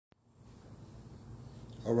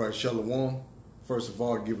All right, Shalom. First of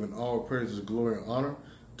all, giving all praises, glory, and honor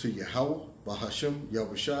to YAHAWAH, BaHashem,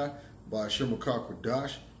 YAHAWASHI, BaHashem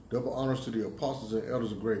Dash. Double honors to the apostles and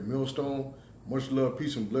elders of Great Millstone. Much love,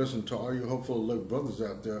 peace, and blessing to all you hopeful elect brothers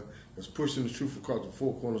out there that's pushing the truth across the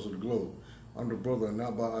four corners of the globe. I'm the brother and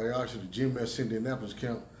now by Ayashi, the Gym at Indianapolis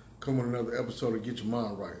camp, coming with another episode to Get Your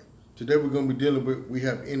Mind Right. Today we're going to be dealing with, we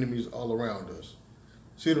have enemies all around us.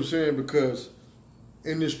 See what I'm saying? Because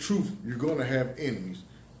in this truth, you're going to have enemies.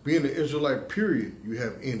 Being an Israelite, period, you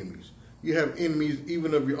have enemies. You have enemies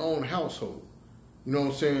even of your own household. You know what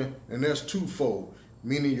I'm saying? And that's twofold,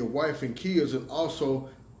 meaning your wife and kids, and also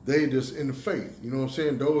they just in the faith. You know what I'm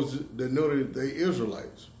saying? Those that know that they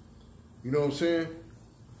Israelites. You know what I'm saying?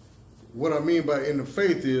 What I mean by in the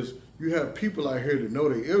faith is you have people out here that know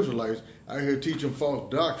they Israelites out here teaching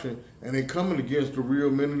false doctrine, and they coming against the real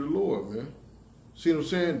men of the Lord, man. See what I'm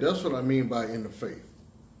saying? That's what I mean by in the faith.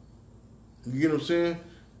 You get what I'm saying?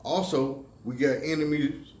 Also, we got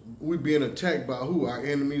enemies. We being attacked by who? Our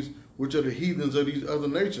enemies, which are the heathens of these other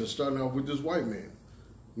nations, starting off with this white man.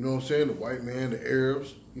 You know what I'm saying? The white man, the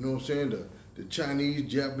Arabs, you know what I'm saying? The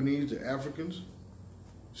Chinese, Japanese, the Africans.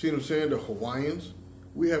 See what I'm saying? The Hawaiians.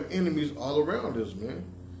 We have enemies all around us, man.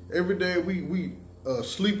 Every day we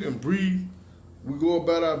sleep and breathe. We go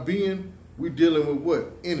about our being. We dealing with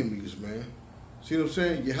what? Enemies, man. See what I'm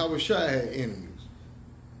saying? YAHAWASHI had enemies.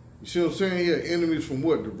 You see what I'm saying? He had enemies from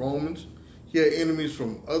what? The Romans. He had enemies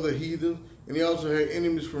from other heathens. And he also had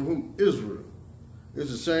enemies from who? Israel.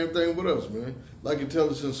 It's the same thing with us, man. Like it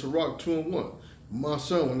tells us in Sirach 2:1. My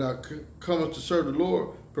son, when thou comest to serve the Lord,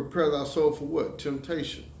 prepare thy soul for what?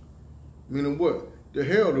 Temptation. Meaning what? The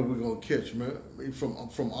hell that we're going to catch, man,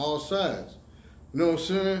 from all sides. You know what I'm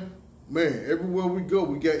saying? Man, everywhere we go,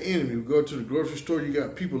 we got enemies. We go to the grocery store, you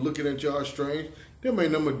got people looking at y'all strange. Them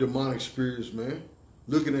ain't nothing but demonic spirits, man,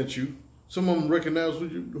 looking at you. Some of them recognize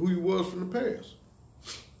who you was from the past.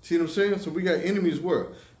 See what I'm saying? So we got enemies where?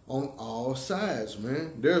 On all sides,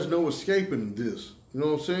 man. There's no escaping this. You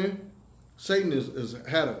know what I'm saying? Satan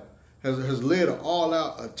has led an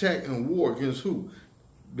all-out attack and war against who?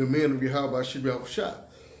 The men of YAHAWASHI.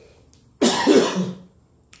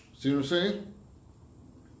 See what I'm saying?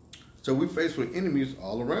 So we faced with enemies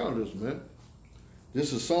all around us, man.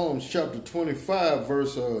 This is Psalms chapter 25,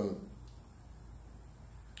 verse, I'm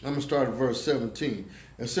going to start at verse 17.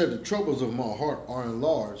 It said, the troubles of my heart are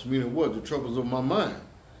enlarged, meaning what? The troubles of my mind.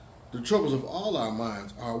 The troubles of all our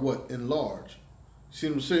minds are what? Enlarged. See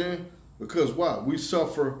what I'm saying? Because why? We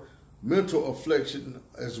suffer mental affliction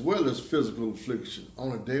as well as physical affliction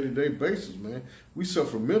on a day-to-day basis, man. We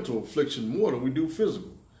suffer mental affliction more than we do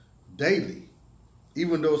physical, daily.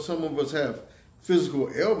 Even though some of us have physical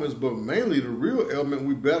ailments, but mainly the real ailment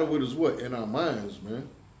we battle with is what? In our minds, man.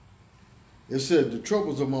 It said, the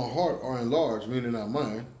troubles of my heart are enlarged, meaning our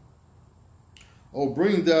mind. Oh,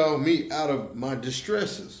 bring thou me out of my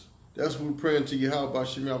distresses. That's what we're praying to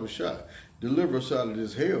YAHAWASHI. Deliver us out of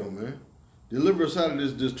this hell, man. Deliver us out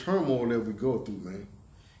of this turmoil that we go through, man.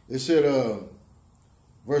 It said,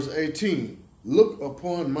 verse 18, look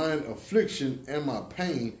upon mine affliction and my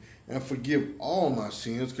pain and forgive all my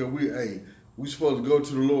sins. Because we supposed to go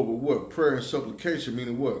to the Lord with what? Prayer and supplication,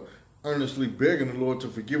 meaning what? Earnestly begging the Lord to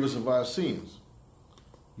forgive us of our sins.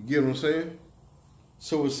 You get what I'm saying?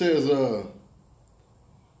 So it says,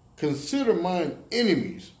 consider mine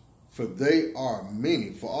enemies, for they are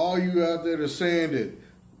many. For all you out there that's saying that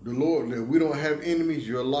the Lord, that we don't have enemies,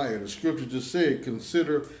 you're a liar. The scripture just said,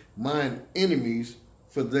 consider mine enemies,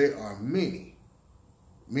 for they are many.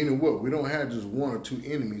 Meaning what? We don't have just one or two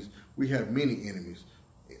enemies. We have many enemies.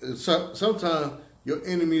 Sometimes your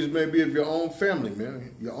enemies may be of your own family,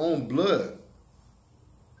 man, your own blood.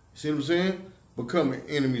 See what I'm saying? Becoming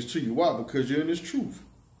enemies to you. Why? Because you're in this truth.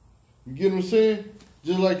 You get what I'm saying?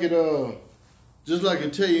 Just like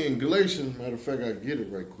it tell you in Galatians. Matter of fact, I get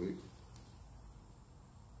it right quick.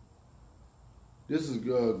 This is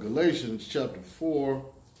Galatians chapter 4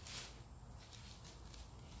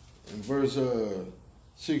 and verse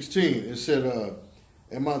 16. It said,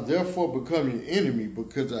 am I therefore become your enemy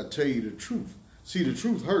because I tell you the truth? See, the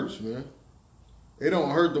truth hurts, man. It don't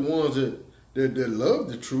hurt the ones that love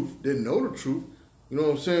the truth, that know the truth. You know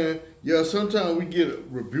what I'm saying? Yeah, sometimes we get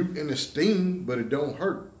rebuked and a sting, but it don't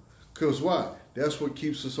hurt. Because why? That's what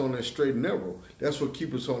keeps us on that straight and narrow. That's what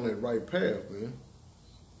keeps us on that right path, man.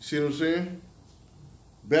 See what I'm saying?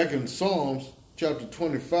 Back in Psalms chapter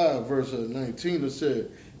 25, verse 19, it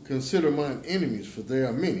said, consider mine enemies, for they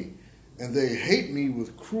are many, and they hate me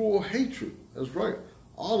with cruel hatred. That's right.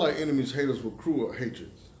 All our enemies hate us with cruel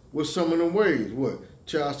hatred. What's some of them ways? What?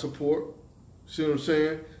 Child support. See what I'm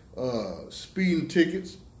saying? Speeding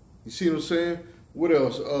tickets. You see what I'm saying? What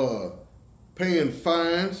else? Paying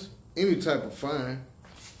fines, any type of fine.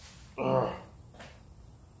 A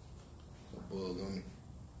bug on me.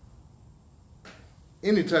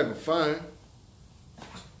 Any type of fine.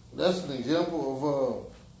 That's an example of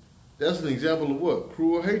what?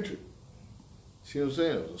 Cruel hatred. See what I'm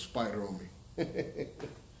saying? There's a spider on me.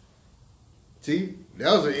 See?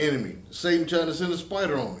 That was an enemy. Satan trying to send a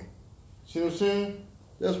spider on me. See what I'm saying?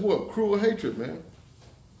 That's what? Cruel hatred, man.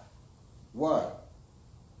 Why?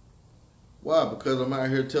 Why? Because I'm out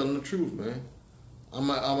here telling the truth, man. I'm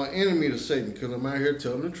an enemy to Satan because I'm out here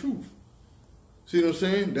telling the truth. See what I'm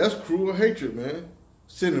saying? That's cruel hatred, man.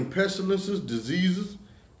 Sending pestilences, diseases.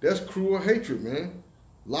 That's cruel hatred, man.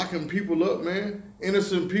 Locking people up, man.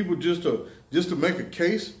 Innocent people just to make a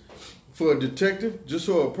case for a detective, just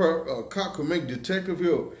so a cop could make detective.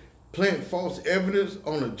 He'll plant false evidence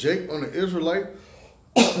on an Israelite,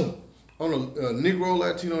 on a Negro,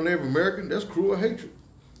 Latino, Native American. That's cruel hatred.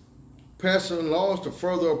 Passing laws to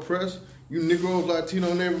further oppress you Negroes,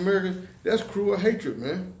 Latino, Native Americans. That's cruel hatred,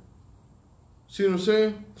 man. See what I'm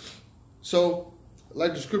saying? So,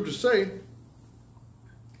 like the scriptures say,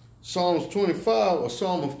 Psalms 25, a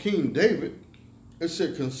psalm of King David, it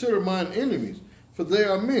said, "Consider mine enemies, for they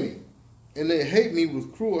are many, and they hate me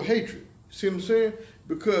with cruel hatred." See what I'm saying?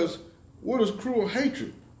 Because what is cruel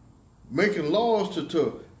hatred? Making laws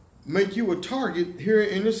to make you a target here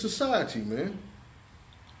in this society, man.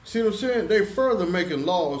 See what I'm saying? They further making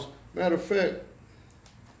laws. Matter of fact,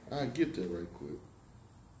 I'll get that right quick.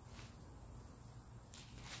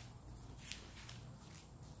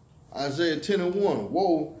 Isaiah 10:1,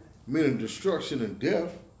 "Woe, meaning destruction and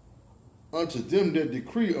death, unto them that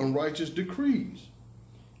decree unrighteous decrees,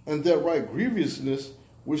 and that write grievousness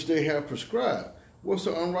which they have prescribed." What's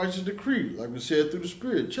an unrighteous decree? Like we said through the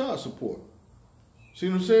Spirit, child support. See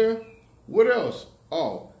what I'm saying? What else?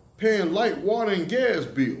 Oh, paying light, water, and gas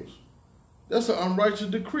bills. That's an unrighteous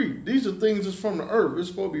decree. These are things that's from the earth. It's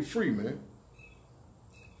supposed to be free, man.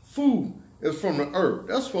 Food is from the earth.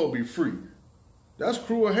 That's supposed to be free. That's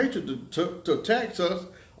cruel hatred to tax us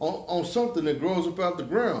on something that grows up out the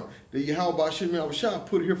ground that YAHAWASHI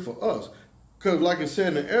put here for us. Because like I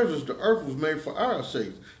said in the Ezra, the earth was made for our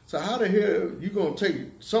sakes. So how the hell you going to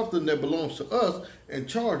take something that belongs to us and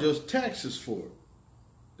charge us taxes for it?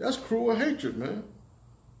 That's cruel hatred, man.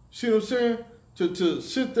 See what I'm saying? To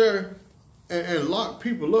sit there and lock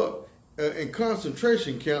people up in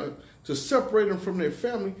concentration camps, to separate them from their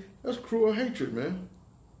family, that's cruel hatred, man.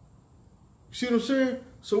 See what I'm saying?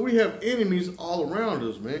 So we have enemies all around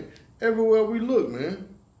us, man. Everywhere we look, man.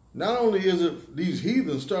 Not only is it these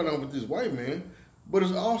heathens starting out with this white man, but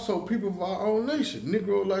it's also people of our own nation,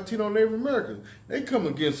 Negro, Latino, Native Americans. They come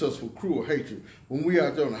against us with cruel hatred when we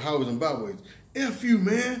out there on the highways and byways. F you,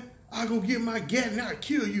 man. I go get my gat and I'll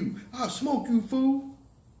kill you. I'll smoke you, fool.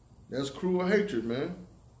 That's cruel hatred, man.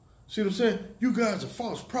 See what I'm saying? You guys are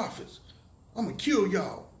false prophets. I'm going to kill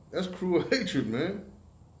y'all. That's cruel hatred, man.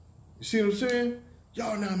 You see what I'm saying?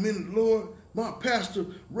 Y'all not men of the Lord. My pastor,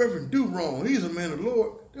 Reverend Do Wrong, he's a man of the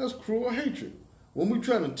Lord. That's cruel hatred. When we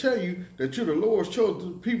trying to tell you that you're the Lord's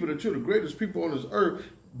chosen people, that you're the greatest people on this earth,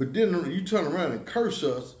 but then you turn around and curse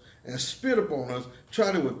us and spit upon us,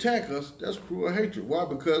 try to attack us, that's cruel hatred. Why?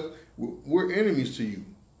 Because we're enemies to you.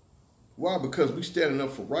 Why? Because we standing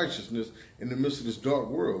up for righteousness in the midst of this dark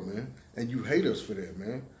world, man. And you hate us for that,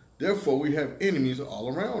 man. Therefore, we have enemies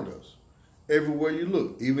all around us. Everywhere you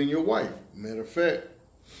look, even your wife. Matter of fact,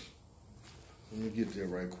 let me get there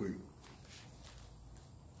right quick.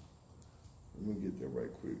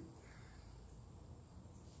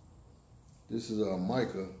 This is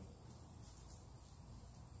Micah.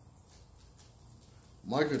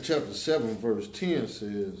 Micah chapter 7 verse 10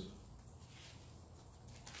 says,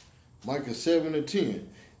 Micah 7:10,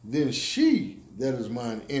 "Then she that is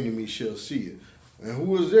mine enemy shall see it." And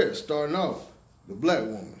who is that? Starting off, the black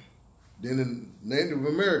woman, then the Native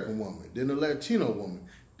American woman, then the Latino woman,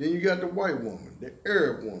 then you got the white woman, the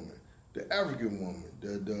Arab woman, the African woman,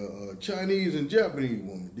 the Chinese and Japanese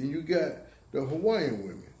woman, then you got the Hawaiian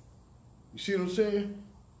women. You see what I'm saying?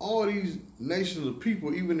 All these nations of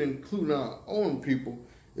people, even including our own people,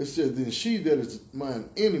 it says, "Then she that is mine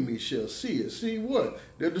enemy shall see it." See what?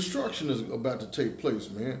 Their destruction is about to take place,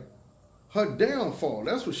 man. Her downfall,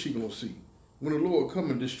 that's what she gonna see when the Lord come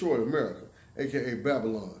and destroy America, aka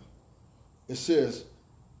Babylon. It says,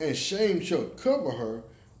 "And shame shall cover her,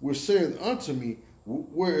 which saith unto me,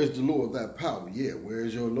 Where is the Lord thy power?" Yeah, where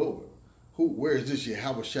is your Lord? Where is this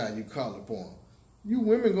YAHAWASHI you call upon? You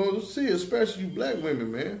women gonna see it, especially you black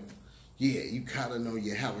women, man. Yeah, you calling on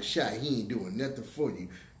YAHAWASHI, he ain't doing nothing for you.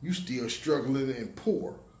 You still struggling and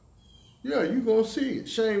poor. Yeah, you gonna see it.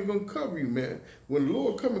 Shame gonna cover you, man. When the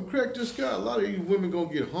Lord come and crack this sky, a lot of these women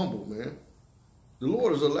gonna get humbled, man. The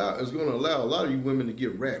Lord is gonna allow a lot of you women to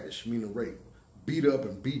get ravished, meaning raped, beat up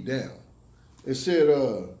and beat down. It said,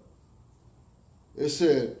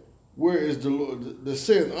 where is the Lord? They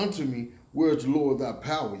said unto me, where is the Lord thy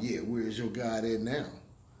power? Yeah, where is your God at now?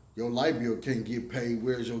 Your light bill can't get paid.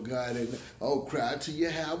 Where's your God at now? Oh, cry to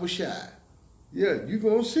YAHAWASHI. Yeah, you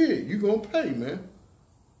gonna see it. You gonna pay, man.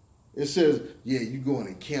 It says, yeah, you going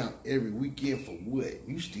to camp every weekend for what?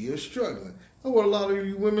 You still struggling. That's what a lot of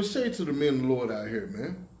you women say to the men of the Lord out here,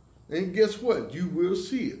 man. And guess what? You will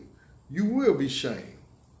see it. You will be shamed.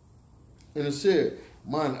 And it said,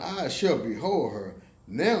 mine eyes shall behold her.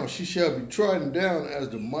 Now she shall be trodden down as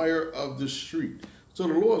the mire of the street. So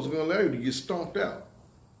the Lord's going to allow you to get stomped out.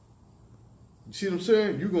 You see what I'm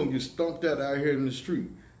saying? You're going to get stomped out here in the street.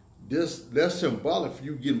 That's symbolic for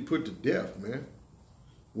you getting put to death, man.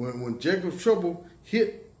 When Jacob's trouble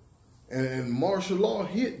hit and martial law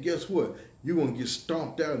hit, guess what? You're going to get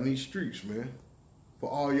stomped out in these streets, man, for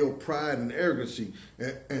all your pride and arrogancy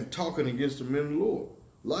and talking against the men of the Lord.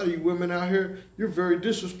 A lot of you women out here, you're very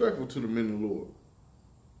disrespectful to the men of the Lord.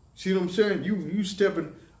 See what I'm saying? You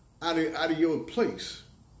stepping out of your place.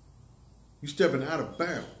 You stepping out of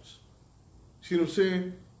bounds. See what I'm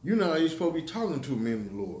saying? You're not even supposed to be talking to a man of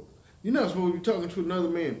the Lord. You're not supposed to be talking to another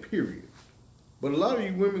man, period. But a lot of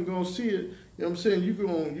you women gonna see it. You know what I'm saying? You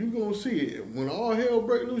gonna see it. When all hell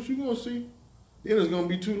break loose, you gonna see. Then it's gonna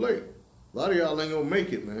be too late. A lot of y'all ain't gonna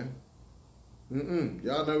make it, man.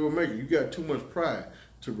 Y'all not gonna make it. You got too much pride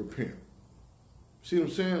to repent. See what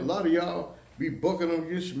I'm saying? A lot of y'all be bucking up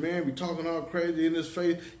against your man, be talking all crazy in his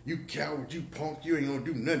face. You coward, you punk, you ain't gonna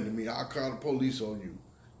do nothing to me. I'll call the police on you.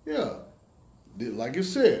 Yeah. Like it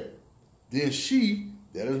said, then she,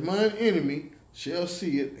 that is mine enemy, shall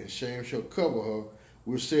see it, and shame shall cover her,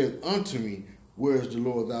 which said unto me, where is the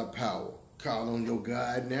Lord thy power? Call on your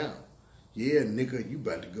God now. Yeah, nigga, you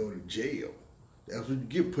about to go to jail. That's what you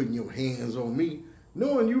get, putting your hands on me.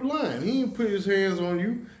 Knowing you lying. He ain't put his hands on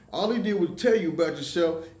you. All he did was tell you about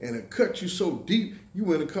yourself, and it cut you so deep, you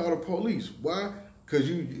went and called the police. Why? Because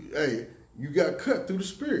you got cut through the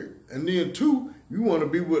spirit. And then two, you want to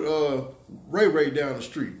be with Ray down the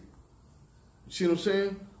street. You see what I'm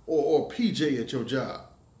saying? Or PJ at your job.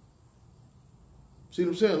 See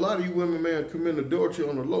what I'm saying? A lot of you women, man, commit adultery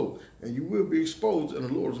on the low, and you will be exposed, and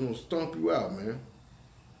the Lord is going to stomp you out, man.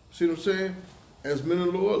 See what I'm saying? As men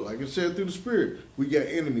of the Lord, like I said, through the Spirit, we got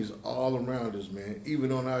enemies all around us, man.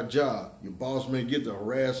 Even on our job, your boss may get to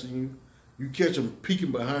harassing you. You catch them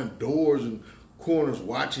peeking behind doors and corners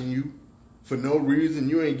watching you for no reason.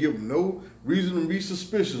 You ain't give them no reason to be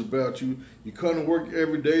suspicious about you. You come to work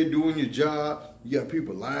every day doing your job. You got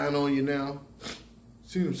people lying on you now.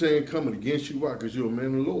 See what I'm saying? Coming against you. Why? Because you're a man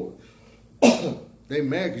of the Lord. They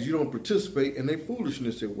mad because you don't participate in their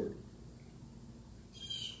foolishness at work.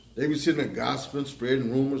 They be sitting there gossiping,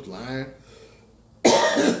 spreading rumors, lying.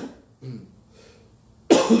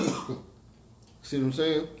 See what I'm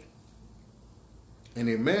saying? And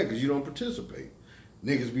they mad because you don't participate.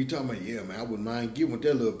 Niggas be talking about, yeah, man, I wouldn't mind getting with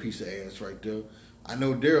that little piece of ass right there. I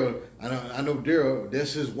know Daryl,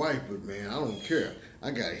 that's his wife, but man, I don't care.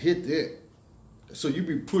 I gotta hit that. So you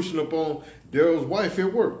be pushing up on Daryl's wife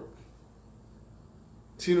at work.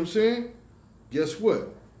 See what I'm saying? Guess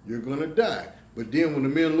what? You're gonna die. But then when the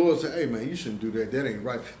men of the Lord say, hey man, you shouldn't do that, that ain't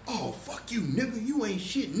right. Oh, fuck you, nigga. You ain't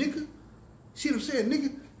shit, nigga. See what I'm saying,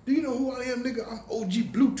 nigga? Do you know who I am, nigga? I'm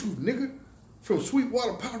OG Bluetooth, nigga. From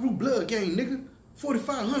Sweetwater, Piru Blood Gang, nigga.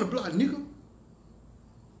 4500 block, nigga.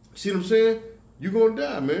 See what I'm saying? You're gonna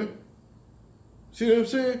die, man. See what I'm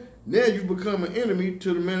saying? Now you become an enemy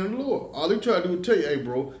to the man of the Lord. All they try to do is tell you, hey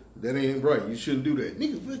bro, that ain't right. You shouldn't do that.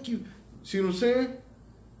 Nigga, fuck you. See what I'm saying?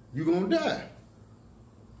 You're gonna die.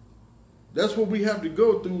 That's what we have to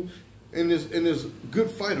go through in this good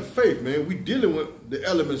fight of faith, man. We dealing with the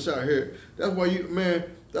elements out here. That's why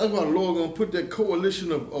that's why the Lord gonna put that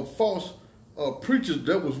coalition of false preachers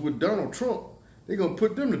that was with Donald Trump. They're gonna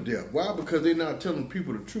put them to death. Why? Because they're not telling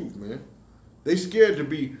people the truth, man. They scared to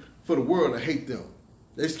be for the world to hate them.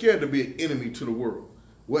 They scared to be an enemy to the world.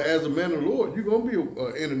 Well, as a man of the Lord, you're gonna be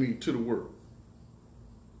an enemy to the world.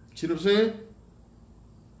 See what I'm saying?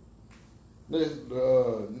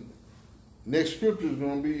 Next scripture is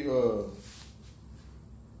going to be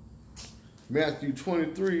Matthew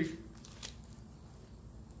 23.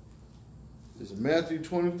 It's Matthew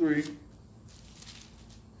 23,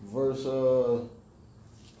 verse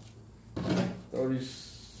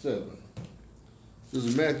 37. This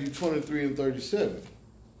is Matthew 23 and 37.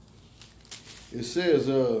 It says,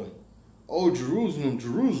 "O Jerusalem,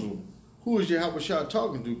 Jerusalem, Who is Yahawashi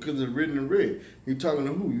talking to? Because it's written in red. He talking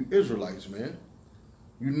to who? You Israelites, man.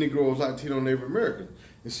 You Negroes, Latino, Native Americans.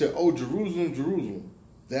 It said, "Oh, Jerusalem, Jerusalem,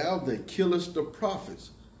 thou that killest the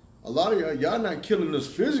prophets." A lot of y'all not killing us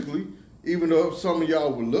physically, even though some of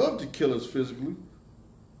y'all would love to kill us physically.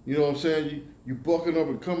 You know what I'm saying? You bucking up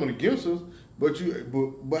and coming against us, but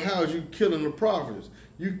how is you killing the prophets?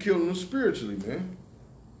 You killing them spiritually, man.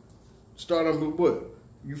 Starting with what?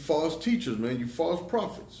 You false teachers, man. You false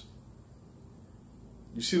prophets.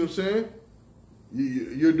 You see what I'm saying?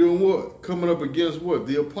 You're doing what? Coming up against what?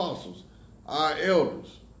 The apostles, our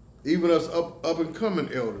elders, even us up and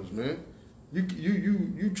coming elders, man.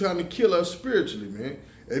 You trying to kill us spiritually, man.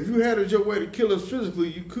 If you had it your way to kill us physically,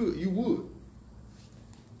 you would.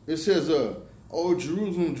 It says, "O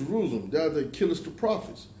Jerusalem, Jerusalem, thou that killest the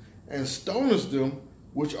prophets, and stonest them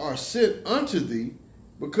which are sent unto thee."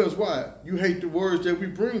 Because why? You hate the words that we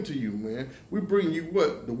bring to you, man. We bring you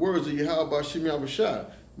what? The words of YAHAWASHI.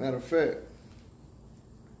 Matter of fact,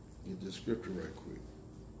 get this scripture right quick.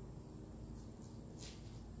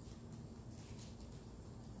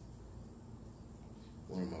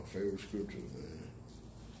 One of my favorite scriptures, man.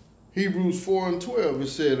 Hebrews 4:12, it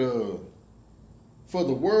said, "For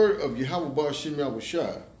the word of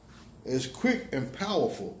YAHAWASHI is quick and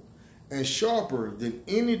powerful, and sharper than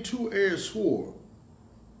any two-edged sword,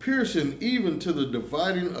 piercing even to the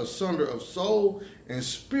dividing asunder of soul and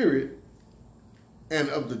spirit, and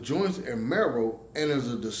of the joints and marrow, and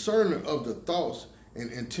is a discerner of the thoughts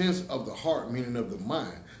and intents of the heart," meaning of the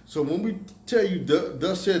mind. So when we tell you,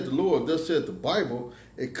 "Thus said the Lord, thus said the Bible,"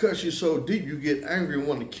 it cuts you so deep you get angry and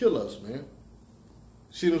want to kill us, man.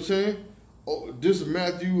 See what I'm saying? Oh, this is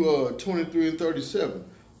Matthew 23:37.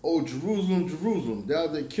 "O Jerusalem, Jerusalem, thou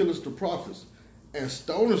that killest the prophets, and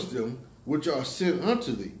stonest them which are sent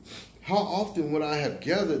unto thee. How often would I have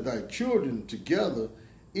gathered thy children together,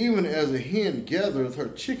 even as a hen gathereth her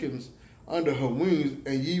chickens under her wings,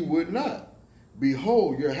 and ye would not?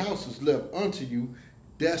 Behold, your house is left unto you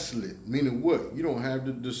desolate." Meaning what? You don't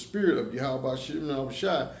have the spirit of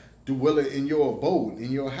YAHAWASHI dwelling in your abode,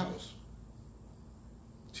 in your house.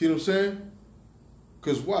 See what I'm saying?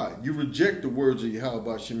 Because why? You reject the words of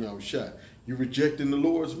YAHAWASHI. You're rejecting the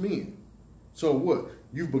Lord's men. So what?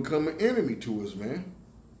 You've become an enemy to us, man.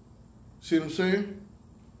 See what I'm saying?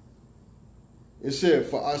 It said,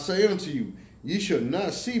 "For I say unto you, ye shall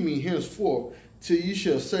not see me henceforth, till ye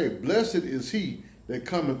shall say, Blessed is he that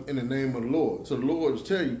cometh in the name of the Lord." So the Lord is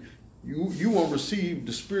telling you, you won't receive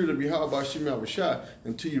the spirit of YAHAWASHI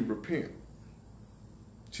until you repent.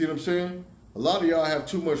 See what I'm saying? A lot of y'all have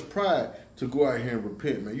too much pride to go out here and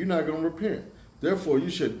repent, man. You're not going to repent. Therefore, you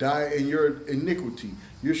should die in your iniquity.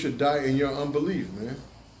 You should die in your unbelief, man.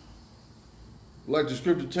 Like the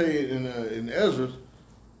scripture tell you in Ezra,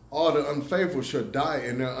 all the unfaithful shall die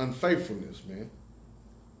in their unfaithfulness, man.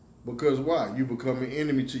 Because why? You become an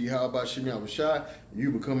enemy to YAHAWASHI.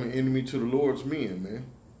 You become an enemy to the Lord's men, man.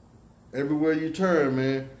 Everywhere you turn,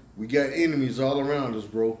 man, we got enemies all around us,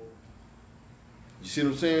 bro. You see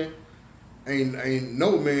what I'm saying? Ain't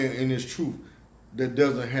no man in this truth that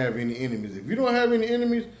doesn't have any enemies. If you don't have any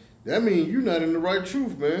enemies, that means you're not in the right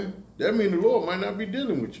truth, man. That means the Lord might not be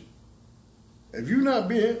dealing with you. If you're not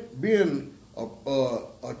being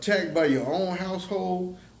attacked by your own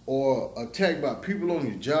household, or attacked by people on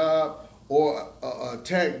your job, or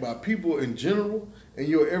attacked by people in general in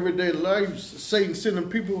your everyday life, Satan sending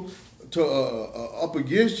people to up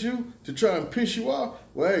against you to try and piss you off,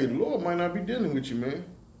 well, hey, the Lord might not be dealing with you, man.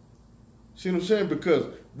 See what I'm saying? Because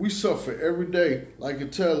we suffer every day, like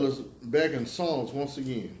it tells us back in Psalms once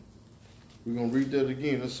again. We're going to read that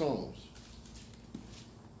again in Psalms.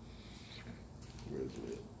 Where is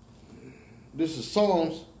it? This is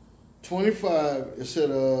Psalms 25. It said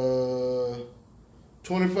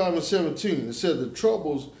 25 and 17. It said, "The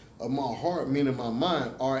troubles of my heart," meaning my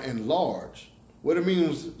mind, "are enlarged." What it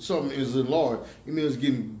means something is enlarged, it means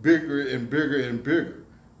getting bigger and bigger and bigger,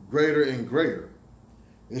 greater and greater.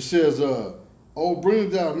 It says, "Oh, bring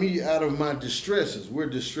thou me out of my distresses." We're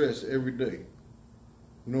distressed every day.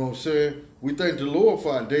 You know what I'm saying? We thank the Lord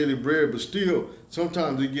for our daily bread, but still,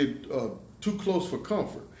 sometimes we get too close for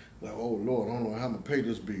comfort. Like, oh, Lord, I don't know how I'm going to pay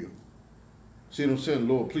this bill. See what I'm saying?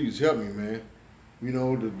 Lord, please help me, man. You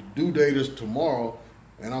know, the due date is tomorrow,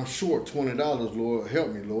 and I'm short $20, Lord.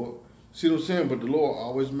 Help me, Lord. See what I'm saying? But the Lord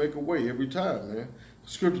always make a way every time, man. The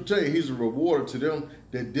scripture tell you he's a rewarder to them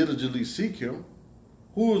that diligently seek him.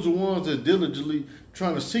 Who is the ones that diligently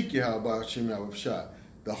trying to seek YAHAWASHI?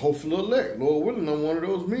 The hopeful elect. Lord willing, I'm one of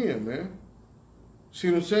those men, man. See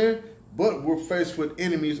what I'm saying? But we're faced with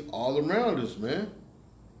enemies all around us, man.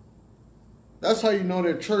 That's how you know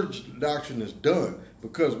that church doctrine is done.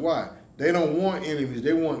 Because why? They don't want enemies.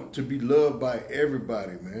 They want to be loved by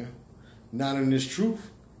everybody, man. Not in this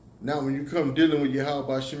truth. Now, when you come dealing with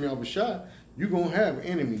YAHAWASHI, you're going to have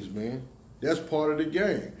enemies, man. That's part of the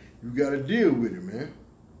game. You got to deal with it, man.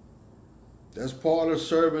 That's part of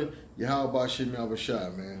serving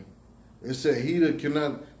YAHAWASHI, man. It said, he that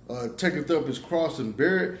cannot taketh up his cross and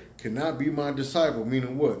bear it cannot be my disciple.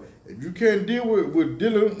 Meaning what? If you can't deal with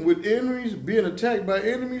dealing with enemies, being attacked by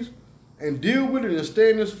enemies, and deal with it and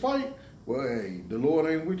stay in this fight, well, hey, the Lord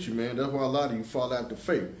ain't with you, man. That's why a lot of you fall out the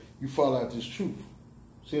faith. You fall out this truth.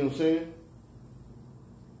 See what I'm saying?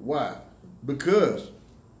 Why? Because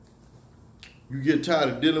you get tired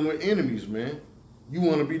of dealing with enemies, man. You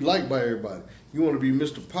want to be liked by everybody. You want to be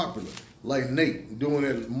Mr. Popular, like Nate doing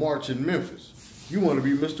that march in Memphis. You want to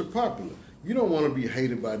be Mr. Popular. You don't want to be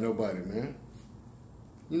hated by nobody, man.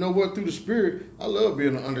 You know what? Through the Spirit, I love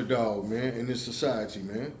being an underdog, man, in this society,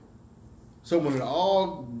 man. So when it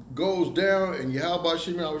all goes down and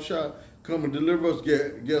YAHAWASHI come and deliver us,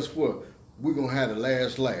 guess what? We're going to have the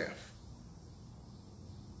last laugh.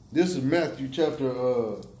 This is Matthew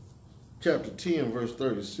chapter 10, verse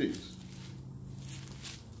 36.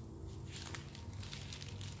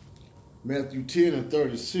 Matthew 10 and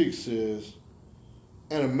 36 says,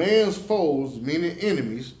 and a man's foes, meaning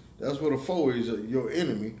enemies, that's what a foe is, your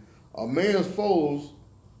enemy. A man's foes,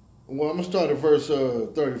 well, I'm going to start at verse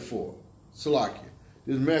 34. Salakia.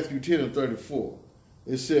 This is Matthew 10 and 34.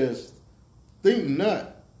 It says, think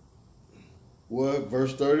not. What?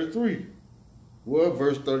 Verse 33. What?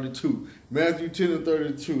 Verse 32. Matthew 10 and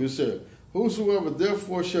 32. It says, whosoever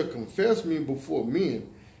therefore shall confess me before men,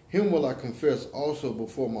 him will I confess also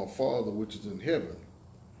before my Father which is in heaven.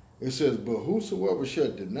 It says, but whosoever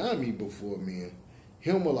shall deny me before men,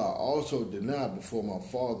 him will I also deny before my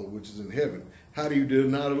Father which is in heaven. How do you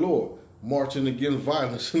deny the Lord? Marching against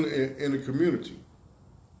violence in the community.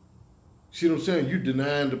 See what I'm saying? You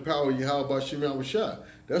denying the power of YAHAWASHI.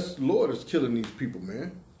 That's the Lord that's killing these people,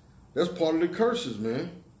 man. That's part of the curses,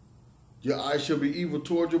 man. Your eye shall be evil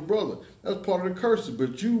toward your brother. That's part of the curses.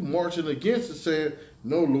 But you marching against it saying,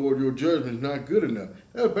 no, Lord, your judgment is not good enough.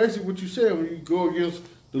 That's basically what you said when you go against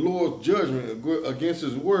the Lord's judgment, against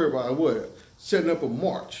his word by what? Setting up a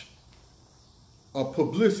march, a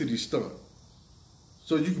publicity stunt.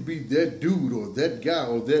 So you could be that dude or that guy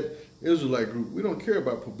or that Israelite group. We don't care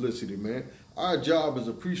about publicity, man. Our job is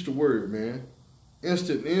to preach the word, man.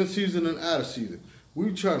 Instant, in season and out of season.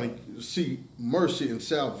 We're trying to see mercy and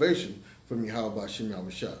salvation from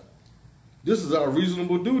YAHAWASHI. This is our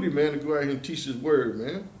reasonable duty, man, to go out here and teach his word,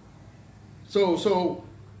 man. So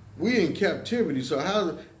we in captivity. So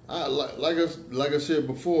like I said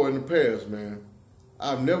before in the past, man,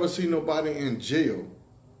 I've never seen nobody in jail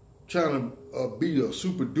trying to be a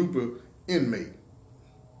super duper inmate.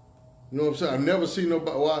 You know what I'm saying? I've never seen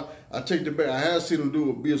nobody. Well, I take the back. I have seen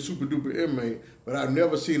them be a super duper inmate, but I've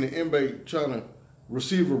never seen an inmate trying to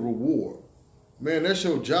receive a reward. Man, that's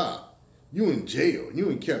your job. You in jail. You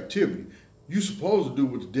in captivity. You supposed to do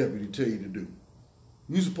what the deputy tell you to do.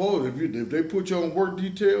 You supposed, if they put you on work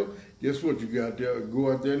detail, guess what? You got to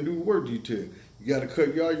go out there and do work detail. You got to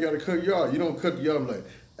cut yard. You got to cut yard. You don't cut the yard like,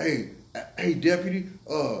 hey, deputy,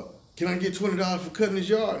 can I get $20 for cutting this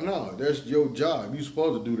yard? No, that's your job. You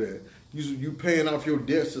supposed to do that. You paying off your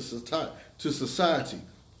debts to society.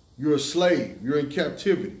 You're a slave. You're in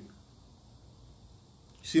captivity.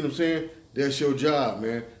 See what I'm saying? That's your job,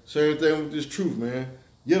 man. Same thing with this truth, man.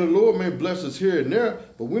 Yeah, the Lord may bless us here and there,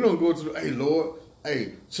 but we don't go to the, hey, Lord,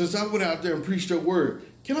 hey, since I went out there and preached your word,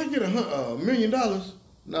 can I get $1 million?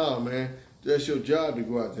 No, man. That's your job to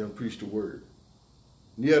go out there and preach the word.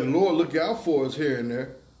 Yeah, the Lord look out for us here and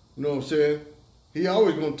there. You know what I'm saying? He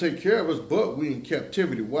always going to take care of us, but we in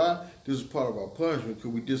captivity. Why? This is part of our punishment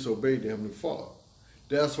because we disobeyed the Heavenly Father.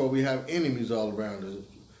 That's why we have enemies all around us.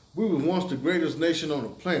 We were once the greatest nation on the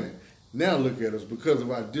planet. Now look at us because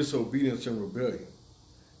of our disobedience and rebellion.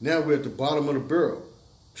 Now we're at the bottom of the barrel,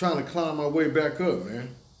 trying to climb our way back up,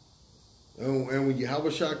 man. And when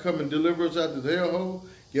YAHAWASHI come and deliver us out of the hellhole,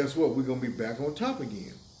 guess what? We're going to be back on top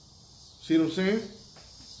again. See what I'm saying?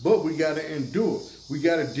 But we got to endure. We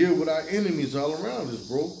got to deal with our enemies all around us,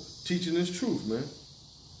 bro. Teaching this truth, man.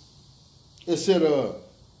 It said,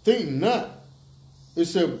 think not. It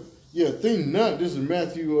said, think not. This is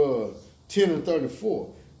Matthew 10 and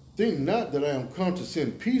 34. Think not that I am come to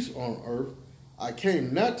send peace on earth. I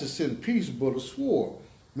came not to send peace, but a sword.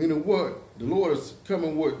 Meaning what? The Lord is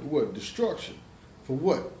coming with what? Destruction. For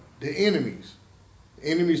what? The enemies. The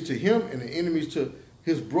enemies to him and the enemies to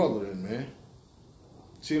his brethren, man.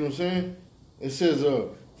 See what I'm saying? It says,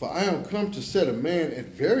 for I am come to set a man at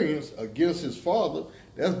variance against his father.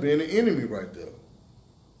 That's being an enemy right there.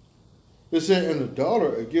 It said, and the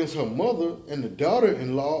daughter against her mother, and the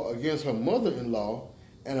daughter-in-law against her mother-in-law,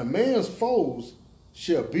 and a man's foes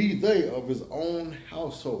shall be they of his own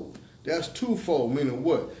household. That's twofold, meaning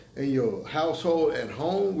what? In your household at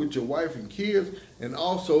home with your wife and kids, and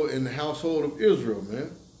also in the household of Israel,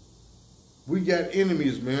 man. We got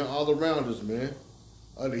enemies, man, all around us, man.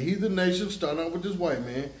 The heathen nations, starting out with this white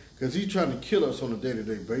man, because he's trying to kill us on a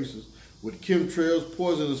day-to-day basis with chemtrails,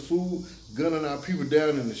 poisonous food, gunning our people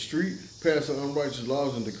down in the street, passing unrighteous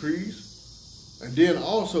laws and decrees. And then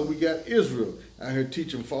also we got Israel out here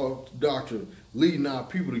teaching false doctrine, leading our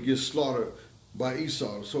people to get slaughtered by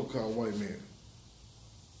Esau, the so-called white man.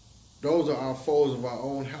 Those are our foes of our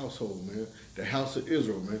own household, man. The house of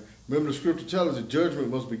Israel, man. Remember the scripture tells us that judgment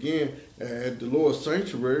must begin at the Lord's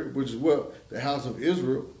sanctuary, which is what? The house of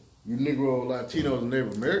Israel. You Negro, Latinos, and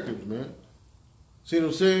Native Americans, man. See what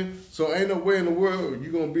I'm saying? So ain't no way in the world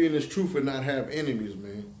you're going to be in this truth and not have enemies,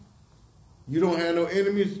 man. You don't have no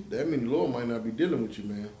enemies, that means the Lord might not be dealing with you,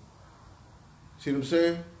 man. See what I'm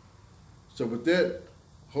saying? So with that,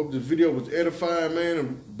 hope this video was edifying, man,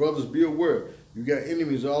 and brothers, be aware. You got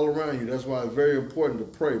enemies all around you. That's why it's very important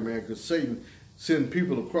to pray, man, because Satan sends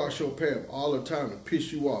people across your path all the time to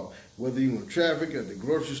piss you off. Whether you're in traffic, at the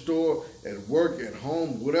grocery store, at work, at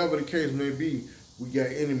home, whatever the case may be, we got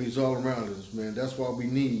enemies all around us, man. That's why we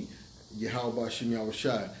need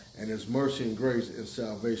YAHAWASHI and his mercy and grace and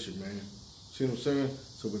salvation, man. See what I'm saying?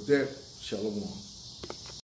 So with that, shalom.